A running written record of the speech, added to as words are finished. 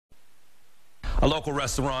A local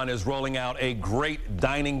restaurant is rolling out a great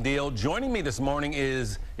dining deal. Joining me this morning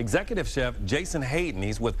is Executive Chef Jason Hayden.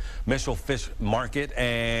 He's with Mitchell Fish Market,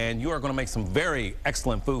 and you are going to make some very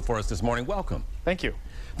excellent food for us this morning. Welcome. Thank you.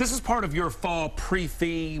 This is part of your fall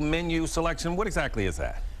pre-fee menu selection. What exactly is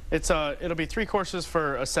that? It'll be 3 courses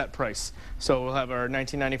for a set price. So we'll have our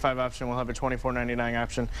 $19.95 option, we'll have a $24.99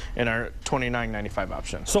 option, and our $29.95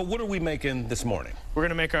 option. So what are we making this morning? We're going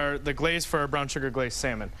to make the glaze for our brown sugar glazed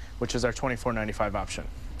salmon, which is our $24.95 option.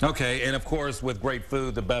 Okay, and of course, with great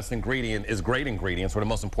food, the best ingredient is great ingredients, or the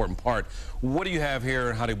most important part. What do you have here,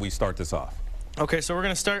 and how did we start this off? Okay, so we're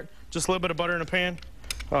going to start just a little bit of butter in a pan.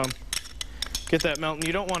 Get that melting.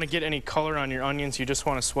 You don't want to get any color on your onions. You just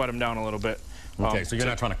want to sweat them down a little bit. Okay, so you're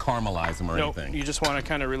not trying to caramelize them or anything? No, you just want to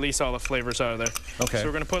kind of release all the flavors out of there. Okay. So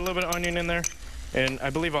we're going to put a little bit of onion in there, and I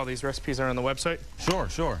believe all these recipes are on the website. Sure,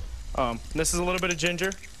 sure. This is a little bit of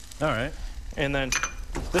ginger. All right. And then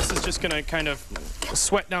this is just going to kind of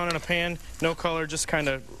sweat down in a pan, no color, just kind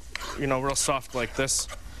of, real soft like this.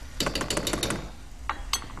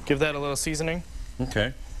 Give that a little seasoning.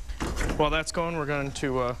 Okay. While that's going, we're going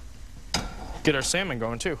to get our salmon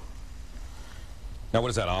going too. Now what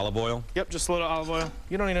is that, olive oil? Yep, just a little olive oil.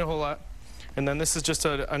 You don't need a whole lot. And then this is just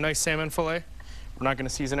a nice salmon fillet. We're not going to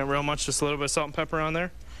season it real much, just a little bit of salt and pepper on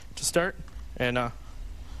there to start. And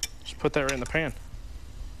just put that right in the pan.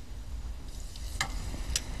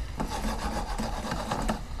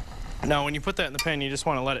 Now when you put that in the pan, you just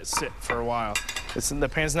want to let it sit for a while. The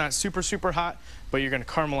pan's not super, super hot, but you're going to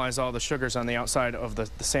caramelize all the sugars on the outside of the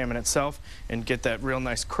salmon itself and get that real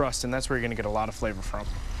nice crust, and that's where you're going to get a lot of flavor from.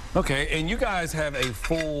 Okay, and you guys have a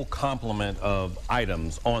full complement of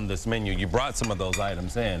items on this menu. You brought some of those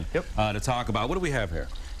items in to talk about. What do we have here?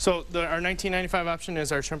 So our $19.95 option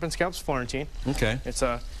is our shrimp and scallops Florentine. Okay. It's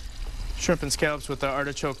a shrimp and scallops with the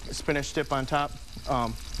artichoke spinach dip on top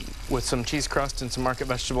with some cheese crust and some market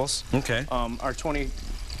vegetables. Okay. Our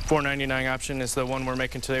 $24.99 option is the one we're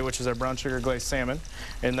making today, which is our brown sugar glazed salmon.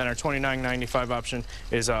 And then our $29.95 option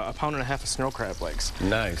is a pound and a half of snow crab legs.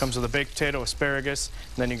 Nice. Comes with a baked potato, asparagus,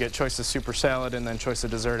 and then you get choice of super salad and then choice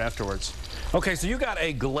of dessert afterwards. Okay, so you got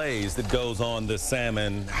a glaze that goes on this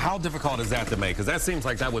salmon. How difficult is that to make? Because that seems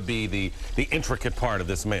like that would be the intricate part of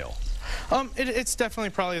this meal. It's definitely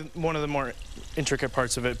probably one of the more intricate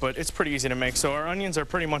parts of it, but it's pretty easy to make. So our onions are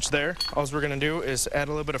pretty much there. All we're going to do is add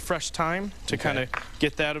a little bit of fresh thyme to kind of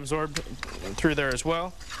get that absorbed through there as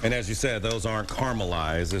well. And as you said, those aren't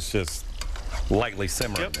caramelized. It's just lightly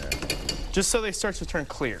simmering there. Just so they start to turn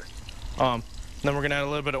clear. Then we're going to add a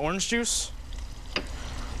little bit of orange juice,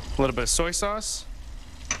 a little bit of soy sauce.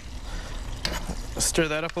 Stir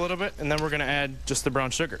that up a little bit, and then we're going to add just the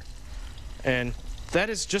brown sugar. And that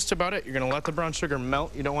is just about it. You're going to let the brown sugar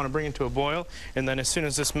melt. You don't want to bring it to a boil. And then as soon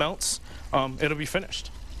as this melts, it'll be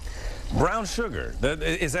finished. Brown sugar,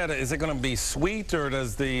 is it going to be sweet, or do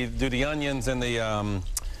the onions and the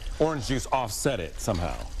orange juice offset it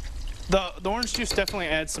somehow? The orange juice definitely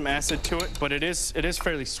adds some acid to it, but it is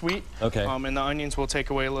fairly sweet. Okay. And the onions will take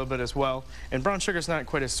away a little bit as well. And brown sugar is not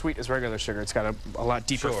quite as sweet as regular sugar. It's got a lot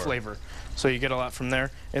deeper flavor, so you get a lot from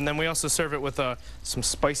there. And then we also serve it with some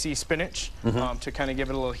spicy spinach to kind of give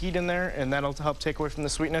it a little heat in there, and that'll help take away from the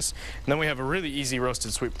sweetness. And then we have a really easy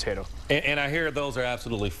roasted sweet potato. And I hear those are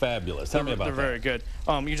absolutely fabulous. Tell me about that. They're very good.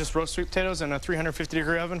 You just roast sweet potatoes in a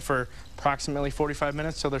 350-degree oven for approximately 45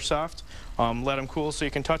 minutes till they're soft. Let them cool so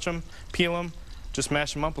you can touch them, peel them, just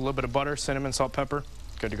mash them up, a little bit of butter, cinnamon, salt, pepper.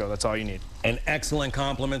 Good to go. That's all you need. An excellent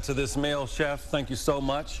compliment to this meal, Chef. Thank you so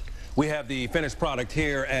much. We have the finished product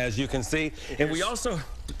here, as you can see. And we also...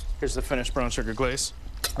 Here's the finished brown sugar glaze.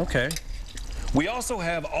 Okay. We also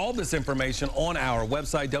have all this information on our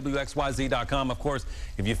website, WXYZ.com. Of course,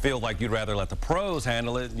 if you feel like you'd rather let the pros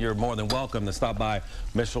handle it, you're more than welcome to stop by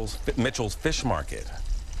Mitchell's Fish Market.